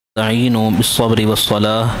استعینوا بالصبر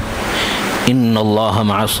والصلاة ان اللہ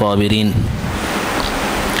مع الصابرین۔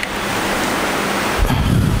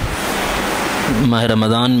 ماہ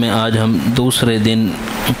رمضان میں آج ہم دوسرے دن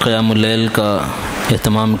قیام اللیل کا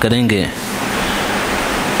اہتمام کریں گے،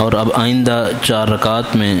 اور اب آئندہ 4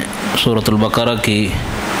 رکعات میں سورۃ البقرہ کی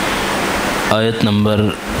آیت نمبر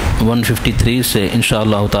 153 سے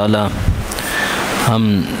انشاءاللہ تعالی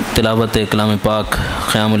ہم تلاوت کلام پاک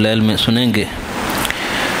قیام اللیل میں سنیں گے۔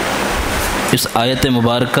 اس آیت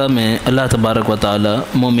مبارکہ میں اللہ تبارک و تعالی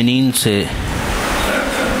مومنین سے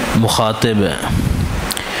مخاطب ہے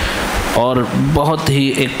اور بہت ہی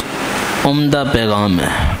ایک عمدہ پیغام ہے۔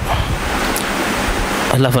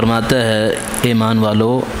 اللہ فرماتا ہے، ایمان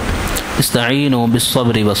والو استعینوا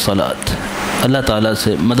بالصبر والصلاۃ، اللہ تعالیٰ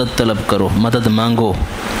سے مدد طلب کرو، مدد مانگو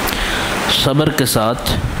صبر کے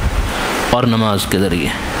ساتھ اور نماز کے ذریعے۔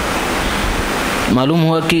 معلوم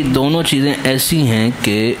ہوا کہ دونوں چیزیں ایسی ہیں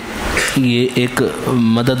کہ یہ ایک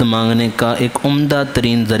مدد مانگنے کا ایک عمدہ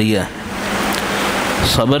ترین ذریعہ ہے،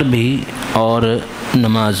 صبر بھی اور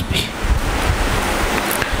نماز بھی۔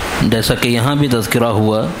 جیسا کہ یہاں بھی تذکرہ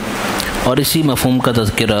ہوا اور اسی مفہوم کا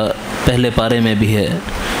تذکرہ پہلے پارے میں بھی ہے،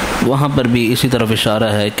 وہاں پر بھی اسی طرف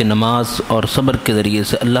اشارہ ہے کہ نماز اور صبر کے ذریعے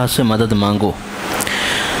سے اللہ سے مدد مانگو۔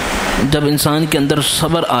 جب انسان کے اندر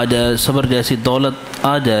صبر آ جائے، صبر جیسی دولت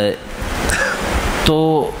آ جائے، تو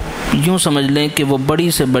یوں سمجھ لیں کہ وہ بڑی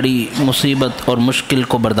سے بڑی مصیبت اور مشکل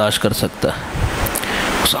کو برداشت کر سکتا ہے۔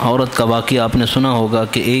 اس عورت کا واقعہ آپ نے سنا ہوگا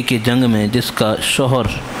کہ ایک ہی جنگ میں جس کا شوہر،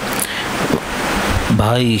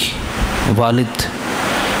 بھائی، والد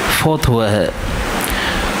فوت ہوا ہے،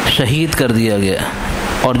 شہید کر دیا گیا،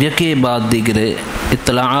 اور یکے بعد دیگرے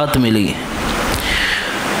اطلاعات ملی،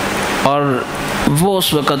 اور وہ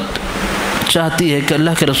اس وقت چاہتی ہے کہ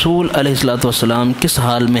اللہ کے رسول علیہ السلام کس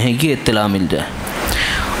حال میں ہیں، یہ اطلاع مل جائے۔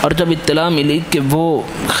 اور جب اطلاع ملی کہ وہ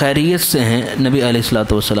خیریت سے ہیں نبی علیہ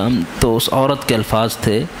السلام، تو اس عورت کے الفاظ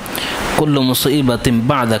تھے، کل مصیبت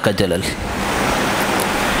بعدک جلل۔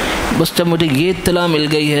 بس جب مجھے یہ اطلاع مل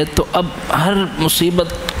گئی ہے تو اب ہر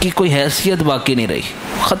مصیبت کی کوئی حیثیت باقی نہیں رہی،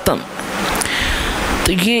 ختم۔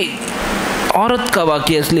 تو یہ عورت کا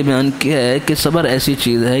واقعہ اس لیے بیان کیا ہے کہ صبر ایسی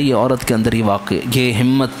چیز ہے، یہ عورت کے اندر ہی واقع یہ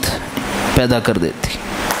ہمت پیدا کر دیتی۔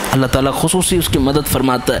 اللہ تعالیٰ خصوصی اس کی مدد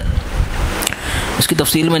فرماتا ہے۔ اس کی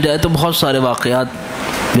تفصیل میں جائے تو بہت سارے واقعات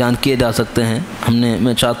بیان کیے جا سکتے ہیں،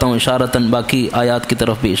 میں چاہتا ہوں اشارتاً باقی آیات کی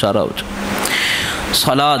طرف بھی اشارہ ہو جائے۔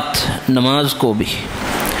 صلاۃ، نماز کو بھی،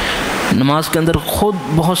 نماز کے اندر خود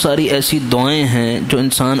بہت ساری ایسی دعائیں ہیں جو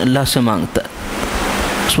انسان اللہ سے مانگتا ہے،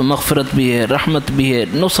 اس میں مغفرت بھی ہے، رحمت بھی ہے،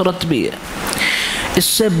 نصرت بھی ہے۔ اس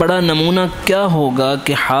سے بڑا نمونہ کیا ہوگا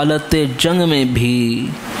کہ حالت جنگ میں بھی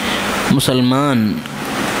مسلمان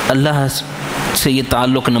اللہ سے یہ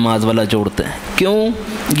تعلق نماز والا جوڑتے ہیں۔ کیوں؟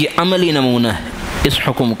 یہ عملی نمونہ ہے اس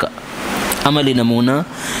حکم کا، عملی نمونہ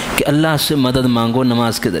کہ اللہ سے مدد مانگو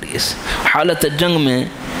نماز کے ذریعے سے۔ حالت جنگ میں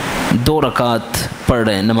 2 رکعت پڑھ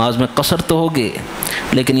رہے ہیں، نماز میں قصر تو ہوگی،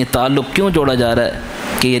 لیکن یہ تعلق کیوں جوڑا جا رہا ہے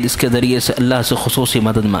کہ یہ اس کے ذریعے سے اللہ سے خصوصی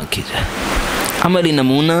مدد مانگی جائے۔ عملی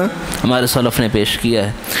نمونہ ہمارے سلف نے پیش کیا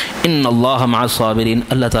ہے، ان اللہ مع الصابرین،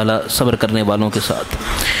 اللہ تعالیٰ صبر کرنے والوں کے ساتھ۔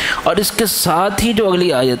 اور اس کے ساتھ ہی جو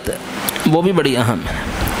اگلی آیت ہے وہ بھی بڑی اہم ہے،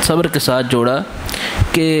 صبر کے ساتھ جوڑا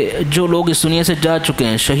کہ جو لوگ اس دنیا سے جا چکے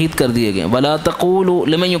ہیں، شہید کر دیے گئے، وَلَا تَقُولُوا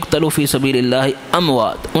لِمَنْ يُقْتَلُ فِي سَبِيلِ اللَّهِ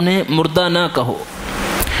أَمْوَاتٌ، انہیں مردہ نہ کہو،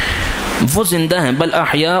 وہ زندہ ہیں، بل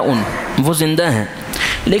احیاء، وہ زندہ ہیں،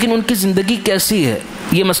 لیکن ان کی زندگی کیسی ہے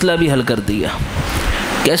یہ مسئلہ بھی حل کر دیا۔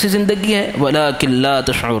 کیسی زندگی ہے؟ وَلَٰكِن لَا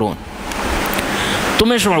تَشْعُرُونَ،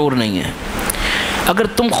 تمہیں شعور نہیں ہے۔ اگر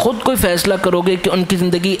تم خود کوئی فیصلہ کرو گے کہ ان کی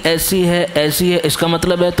زندگی ایسی ہے ایسی ہے، اس کا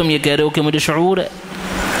مطلب ہے تم یہ کہہ رہے ہو کہ مجھے شعور ہے،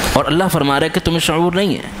 اور اللہ فرما رہا ہے کہ تمہیں شعور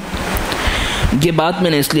نہیں ہے۔ یہ بات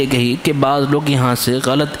میں نے اس لیے کہی کہ بعض لوگ یہاں سے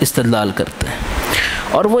غلط استدلال کرتے ہیں،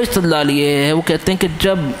 اور وہ استدلال یہ ہے، وہ کہتے ہیں کہ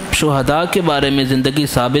جب شہداء کے بارے میں زندگی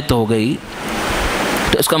ثابت ہو گئی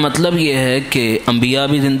تو اس کا مطلب یہ ہے کہ انبیاء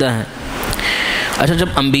بھی زندہ ہیں۔ اچھا، جب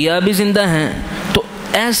انبیاء بھی زندہ ہیں تو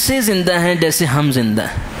ایسے زندہ ہیں جیسے ہم زندہ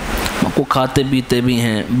ہیں، کو کھاتے پیتے بھی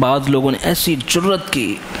ہیں۔ بعض لوگوں نے ایسی جرت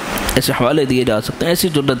کی، ایسے حوالے دیے جا سکتے ہیں، ایسی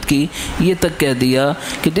جرت کی، یہ تک کہہ دیا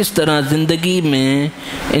کہ جس طرح زندگی میں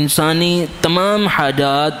انسانی تمام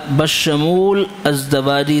حاجات بشمول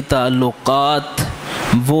ازدواجی تعلقات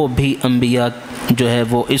وہ بھی انبیاء جو ہے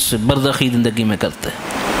وہ اس برزخی زندگی میں کرتے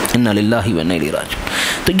ہیں۔ انا للہ و انا الیہ راجعون۔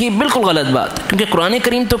 تو یہ بالکل غلط بات ہے، کیونکہ قرآن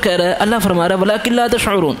کریم تو کہہ رہا ہے، اللہ فرما رہا ہے وَلَٰكِن لَا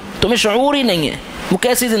تَشْعُرُونَ، تمہیں شعور ہی نہیں ہے، وہ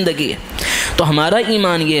کیسی زندگی ہے؟ تو ہمارا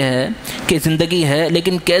ایمان یہ ہے کہ زندگی ہے،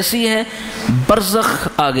 لیکن کیسی ہے؟ برزخ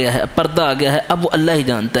آ گیا ہے، پردہ آ گیا ہے، اب وہ اللہ ہی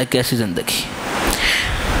جانتا ہے کیسی زندگی۔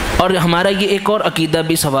 اور ہمارا یہ ایک اور عقیدہ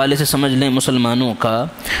بھی اس حوالے سے سمجھ لیں مسلمانوں کا،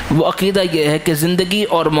 وہ عقیدہ یہ ہے کہ زندگی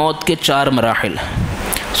اور موت کے 4 مراحل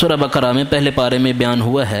سورہ بقرہ میں پہلے پارے میں بیان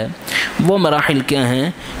ہوا ہے۔ وہ مراحل کیا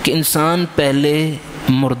ہیں کہ انسان پہلے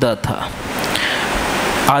مردہ تھا،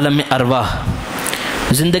 عالم ارواح۔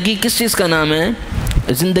 زندگی کس چیز کا نام ہے؟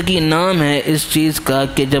 زندگی نام ہے اس چیز کا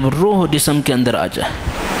کہ جب روح جسم کے اندر آ جائے۔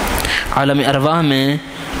 عالم ارواح میں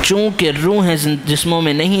چونکہ روحیں جسموں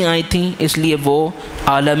میں نہیں آئی تھیں اس لیے وہ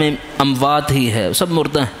عالم اموات ہی ہے، سب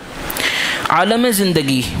مردہ ہیں۔ عالم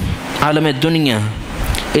زندگی، عالم دنیا،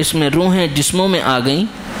 اس میں روحیں جسموں میں آ گئیں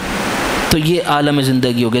تو یہ عالم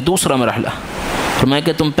زندگی ہو گیا، دوسرا مرحلہ۔ فرمایا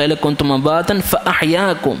کہ تم پہلے کنتم امواتا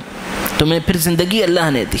فاحیاکم، تمہیں پھر زندگی اللہ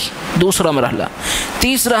نے دی، دوسرا مرحلہ۔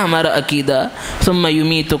 تیسرا ہمارا عقیدہ ثم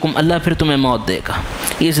یمیتکم، اللہ پھر تمہیں موت دے گا،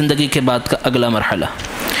 یہ زندگی کے بعد کا اگلا مرحلہ۔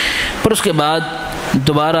 پھر اس کے بعد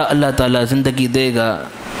دوبارہ اللہ تعالیٰ زندگی دے گا۔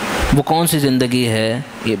 وہ کون سی زندگی ہے؟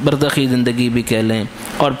 یہ برزخی زندگی بھی کہہ لیں،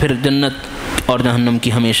 اور پھر جنت اور جہنم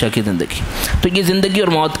کی ہمیشہ کی زندگی۔ تو یہ زندگی اور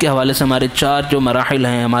موت کے حوالے سے ہمارے 4 جو مراحل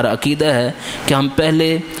ہیں، ہمارا عقیدہ ہے کہ ہم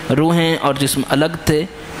پہلے روحیں اور جسم الگ تھے،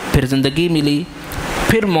 پھر زندگی ملی،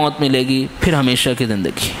 پھر موت ملے گی، پھر ہمیشہ کی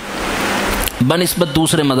زندگی۔ بنسبت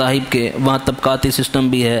دوسرے مذاہب کے وہاں طبقاتی سسٹم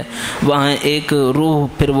بھی ہے، وہاں ایک روح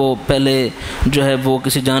پھر وہ پہلے جو ہے وہ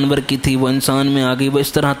کسی جانور کی تھی، وہ انسان میں آ گئی، وہ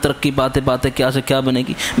اس طرح ترقی پاتے پاتے کیا سے کیا بنے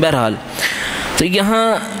گی۔ بہرحال تو یہاں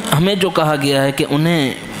ہمیں جو کہا گیا ہے کہ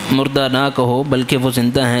انہیں مردہ نہ کہو بلکہ وہ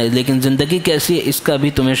زندہ ہیں، لیکن زندگی کیسی ہے اس کا بھی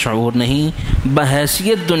تمہیں شعور نہیں۔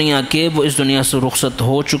 بحیثیت دنیا کے وہ اس دنیا سے رخصت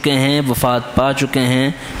ہو چکے ہیں، وفات پا چکے ہیں،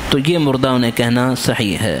 تو یہ مردہ انہیں کہنا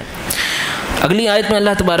صحیح ہے۔ اگلی آیت میں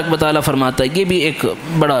اللہ تبارک و تعالیٰ فرماتا ہے، یہ بھی ایک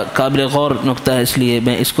بڑا قابل غور نقطہ ہے، اس لیے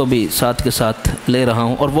میں اس کو بھی ساتھ کے ساتھ لے رہا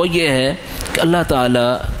ہوں، اور وہ یہ ہے کہ اللہ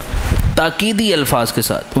تعالیٰ تاکیدی الفاظ کے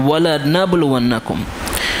ساتھ وَلَنَبْلُوَنَّكُمْ،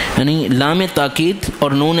 یعنی لام تاکید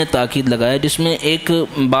اور نون تاکید لگایا، جس میں ایک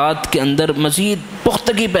بات کے اندر مزید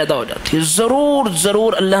پختگی پیدا ہو جاتی ہے۔ ضرور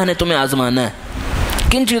ضرور اللہ نے تمہیں آزمانا ہے۔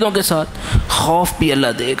 کن چیزوں کے ساتھ؟ خوف بھی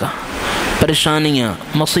اللہ دے گا، پریشانیاں،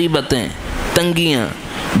 مصیبتیں، تنگیاں،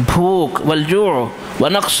 بھوک، والجوع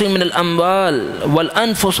ونقص من الاموال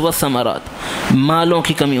والانفس والثمرات، مالوں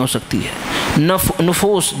کی کمی ہو سکتی ہے،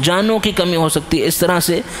 نفوس جانوں کی کمی ہو سکتی ہے، اس طرح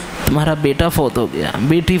سے تمہارا بیٹا فوت ہو گیا،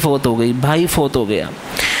 بیٹی فوت ہو گئی، بھائی فوت ہو گیا،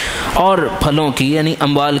 اور پھلوں کی یعنی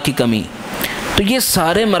اموال کی کمی۔ تو یہ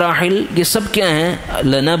سارے مراحل یہ سب کیا ہیں؟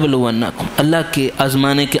 لنبلونکم، اللہ کے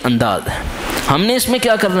آزمانے کے انداز ہیں۔ ہم نے اس میں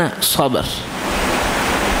کیا کرنا ہے؟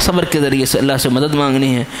 صبر کے ذریعے سے اللہ سے مدد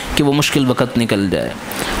مانگنی ہے کہ وہ مشکل وقت نکل جائے،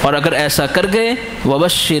 اور اگر ایسا کر گئے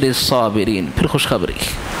وبشر الصابرین، پھر خوشخبری۔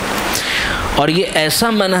 اور یہ ایسا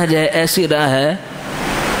منہج ہے، ایسی راہ ہے،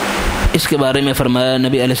 اس کے بارے میں فرمایا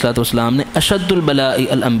نبی علیہ الصلوۃ والسلام نے اشد البلاء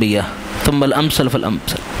الانبیاء ثم الامثل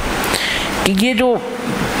فالامثل، کہ یہ جو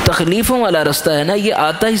تکلیفوں والا رستہ ہے نا، یہ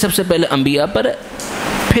آتا ہی سب سے پہلے انبیاء پر ہے،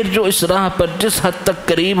 پھر جو اس راہ پر جس حد تک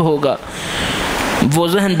قریب ہوگا وہ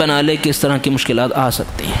ذہن بنا لے کہ اس طرح کی مشکلات آ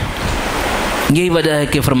سکتی ہیں۔ یہی وجہ ہے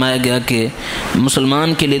کہ فرمایا گیا کہ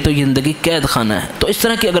مسلمان کے لیے تو یہ زندگی قید خانہ ہے، تو اس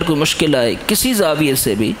طرح کی اگر کوئی مشکل آئے کسی زاویے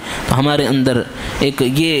سے بھی تو ہمارے اندر ایک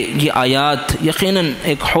یہ آیات یقیناً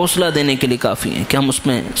ایک حوصلہ دینے کے لیے کافی ہیں کہ ہم اس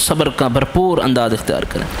میں صبر کا بھرپور انداز اختیار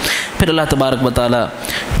کریں۔ پھر اللہ تبارک و تعالیٰ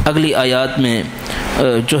اگلی آیات میں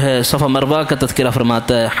جو ہے صفا مروہ کا تذکرہ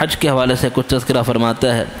فرماتا ہے، حج کے حوالے سے کچھ تذکرہ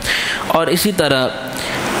فرماتا ہے، اور اسی طرح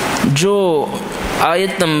جو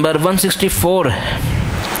آیت نمبر 164 ہے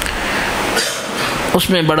اس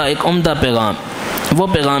میں بڑا ایک عمدہ پیغام، وہ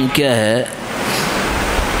پیغام کیا ہے؟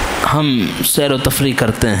 ہم سیر و تفریح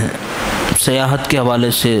کرتے ہیں، سیاحت کے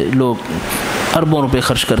حوالے سے لوگ اربوں روپے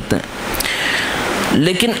خرچ کرتے ہیں،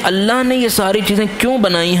 لیکن اللہ نے یہ ساری چیزیں کیوں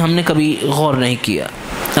بنائیں ہم نے کبھی غور نہیں کیا۔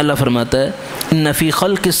 اللہ فرماتا ہے ان فی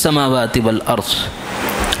خلق السماوات والارض،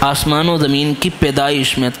 آسمان و زمین کی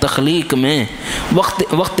پیدائش میں، تخلیق میں،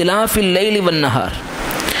 واختلاف اللیل والنہار،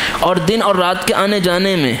 اور دن اور رات کے آنے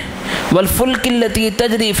جانے میں، والفلک التی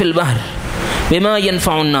تجری فی البحر بما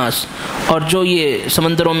ينفع الناس، اور جو یہ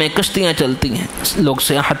سمندروں میں کشتیاں چلتی ہیں، لوگ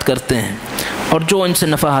سیاحت کرتے ہیں اور جو ان سے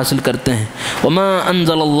نفع حاصل کرتے ہیں، وما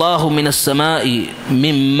انزل اللہ من السماء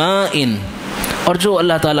من ماء، اور جو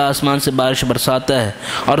اللہ تعالیٰ آسمان سے بارش برساتا ہے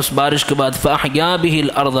اور اس بارش کے بعد فاحیا به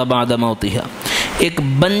الارض بعد موتها، ایک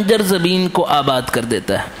بنجر زمین کو آباد کر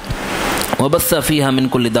دیتا ہے، وبث فيها من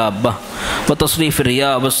كل دابة وتصريف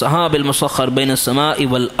الرياح والسحاب المسخر بين السماء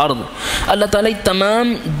والارض، اللہ تعالیٰ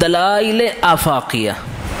تمام دلائل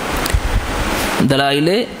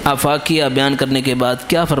آفاقیہ بیان کرنے کے بعد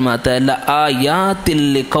کیا فرماتا ہے؟ لآیات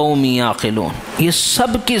لقوم یعقلون، یہ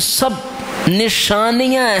سب کی سب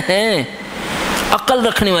نشانیاں ہیں عقل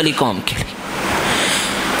رکھنے والی قوم کے لیے،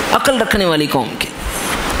 عقل رکھنے والی قوم کے۔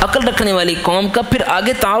 عقل رکھنے والی قوم کا پھر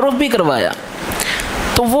آگے تعارف بھی کروایا.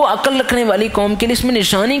 تو وہ عقل رکھنے والی قوم کے لیے اس میں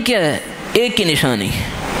نشانی کیا ہے؟ ایک ہی نشانی،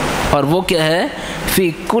 اور وہ کیا ہے؟ فی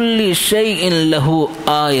کل شیء لہ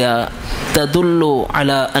آیہ تدل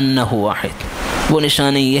علی انہ واحد. وہ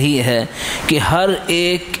نشانی یہی ہے کہ ہر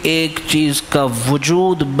ایک چیز کا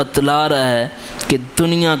وجود بتلا رہا ہے کہ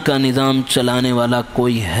دنیا کا نظام چلانے والا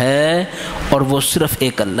کوئی ہے، اور وہ صرف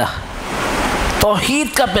ایک اللہ.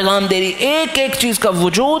 توحید کا پیغام دے رہی، ایک چیز کا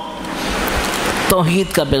وجود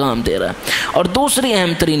توحید کا پیغام دے رہا ہے. اور دوسری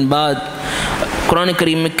اہم ترین بات قرآن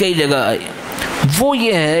کریم میں کئی جگہ آئی، وہ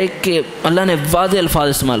یہ ہے کہ اللہ نے واضح الفاظ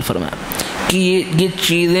استعمال فرمایا کہ یہ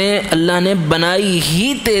چیزیں اللہ نے بنائی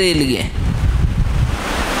ہی تیرے لیے.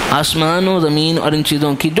 آسمان و زمین اور ان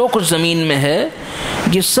چیزوں کی جو کچھ زمین میں ہے،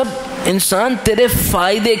 یہ سب انسان تیرے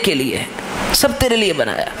فائدے کے لیے ہے، سب تیرے لیے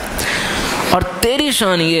بنایا. اور تیری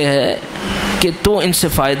شان یہ ہے کہ تو ان سے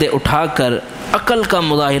فائدے اٹھا کر عقل کا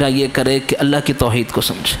مظاہرہ یہ کرے کہ اللہ کی توحید کو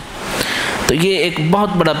سمجھے. تو یہ ایک بہت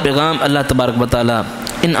بڑا پیغام اللہ تبارک و تعالیٰ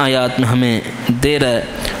ان آیات میں ہمیں دے رہا ہے.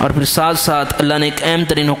 اور پھر ساتھ ساتھ اللہ نے ایک اہم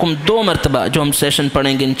ترین حکم 2 مرتبہ، جو ہم سیشن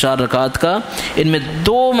پڑھیں گے ان 4 رکعات کا، ان میں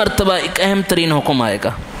 2 مرتبہ ایک اہم ترین حکم آئے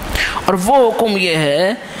گا. اور وہ حکم یہ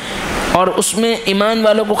ہے، اور اس میں ایمان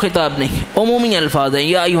والوں کو خطاب نہیں، عمومی الفاظ ہیں.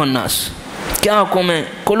 یا ایھا الناس، کیا حکم ہے؟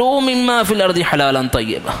 کلوا مما فی الارض حلالا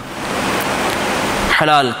طیبا،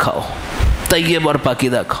 حلال کھاؤ، طیب اور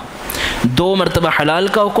پاکیزہ کھاؤ. 2 مرتبہ حلال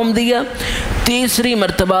کا حکم دیا، تیسری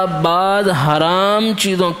مرتبہ بعض حرام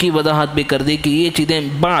چیزوں کی وضاحت بھی کر دی کہ یہ چیزیں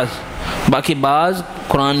باقی بعض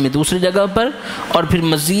قرآن میں دوسری جگہ پر، اور پھر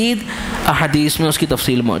مزید احادیث میں اس کی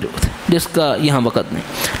تفصیل موجود ہے جس کا یہاں وقت نہیں.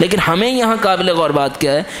 لیکن ہمیں یہاں قابل غور بات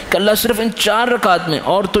کیا ہے کہ اللہ صرف ان 4 رکعات میں،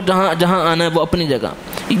 اور تو جہاں آنا ہے وہ اپنی جگہ،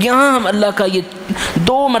 یہاں ہم اللہ کا یہ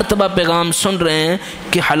 2 مرتبہ پیغام سن رہے ہیں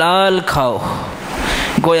کہ حلال کھاؤ.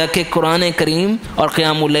 گویا کہ قرآن کریم اور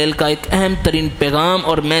قیام اللیل کا ایک اہم ترین پیغام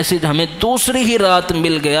اور میسج ہمیں دوسری ہی رات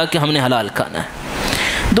مل گیا کہ ہم نے حلال کھانا ہے.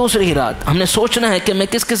 دوسری ہی رات ہم نے سوچنا ہے کہ میں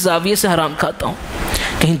کس زاویے سے حرام کھاتا ہوں.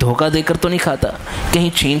 کہیں دھوکہ دے کر تو نہیں کھاتا، کہیں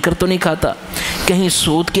چھین کر تو نہیں کھاتا، کہیں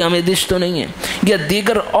سود کی آمیزش تو نہیں ہے، یا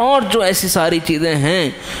دیگر اور جو ایسی ساری چیزیں ہیں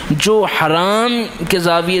جو حرام کے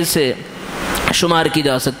زاویے سے شمار کی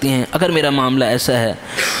جا سکتی ہیں. اگر میرا معاملہ ایسا ہے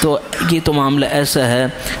تو یہ تو معاملہ ایسا ہے.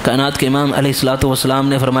 کائنات کے امام علیہ الصلوۃ والسلام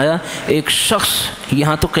نے فرمایا، ایک شخص،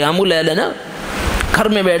 یہاں تو قیام اللیل ہے نا، گھر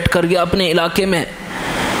میں بیٹھ کر یا اپنے علاقے میں،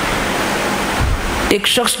 ایک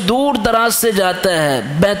شخص دور دراز سے جاتا ہے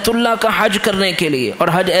بیت اللہ کا حج کرنے کے لیے، اور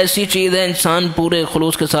حج ایسی چیز ہے انسان پورے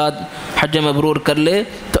خلوص کے ساتھ حج مبرور کر لے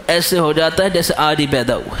تو ایسے ہو جاتا ہے جیسے آج ہی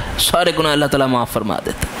پیدا ہوا ہے. سارے گناہ اللہ تعالیٰ معاف فرما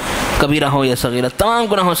دیتا ہے، کبیرہ ہو یا صغیرہ، تمام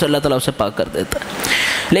گناہوں سے اللہ تعالیٰ اسے پاک کر دیتا ہے.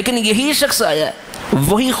 لیکن یہی شخص آیا ہے،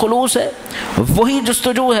 وہی خلوص ہے، وہی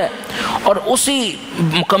جستجو ہے، اور اسی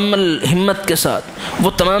مکمل ہمت کے ساتھ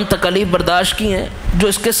وہ تمام تکالیف برداشت کی ہیں جو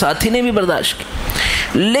اس کے ساتھی نے بھی برداشت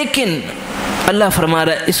کی. لیکن اللہ فرما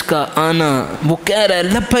رہا ہے اس کا آنا، وہ کہہ رہا ہے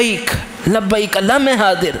لبیک لبیک، اللہ میں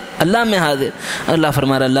حاضر، اللہ میں حاضر. اللہ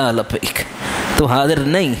فرما رہا ہے لا لبیک، تو حاضر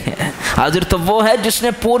نہیں ہے. حاضر تو وہ ہے جس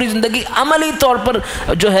نے پوری زندگی عملی طور پر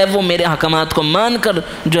جو ہے وہ میرے احکامات کو مان کر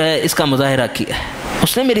جو ہے اس کا مظاہرہ کیا ہے.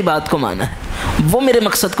 اس نے میری بات کو مانا ہے، وہ میرے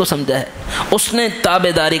مقصد کو سمجھا ہے، اس نے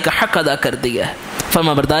تابعداری کا حق ادا کر دیا ہے،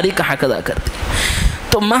 فرما برداری کا حق ادا کر دیا.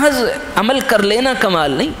 تو محض عمل کر لینا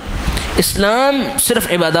کمال نہیں. اسلام صرف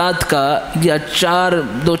عبادات کا یا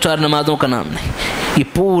 2-4 نمازوں کا نام نہیں، یہ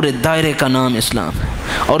پورے دائرے کا نام اسلام ہے.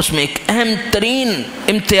 اور اس میں ایک اہم ترین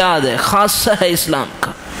امتیاز ہے، خاصہ ہے اسلام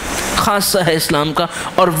کا، خاصہ ہے اسلام کا،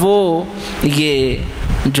 اور وہ یہ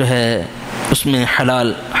جو ہے اس میں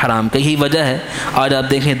حلال حرام کا. یہی وجہ ہے آج آپ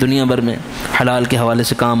دیکھیں دنیا بھر میں حلال کے حوالے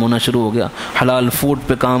سے کام ہونا شروع ہو گیا، حلال فوڈ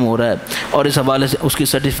پہ کام ہو رہا ہے، اور اس حوالے سے اس کی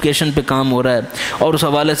سرٹیفکیشن پہ کام ہو رہا ہے. اور اس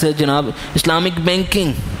حوالے سے جناب اسلامک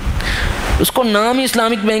بینکنگ، اس کو نام ہی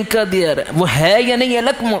اسلامک بینک کا دیا رہا ہے، وہ ہے یا نہیں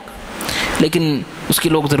الگ لیکن اس کی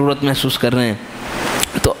لوگ ضرورت محسوس کر رہے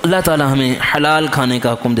ہیں. تو اللہ تعالی ہمیں حلال کھانے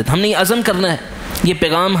کا حکم دیتا. ہم نے یہ عزم کرنا ہے، یہ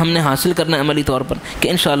پیغام ہم نے حاصل کرنا ہے عملی طور پر کہ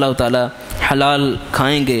انشاءاللہ تعالی حلال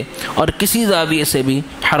کھائیں گے اور کسی زاویے سے بھی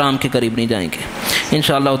حرام کے قریب نہیں جائیں گے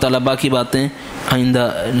انشاءاللہ تعالی. باقی باتیں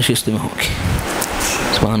آئندہ نشست میں ہوں گی.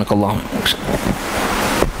 سبحانک اللہم.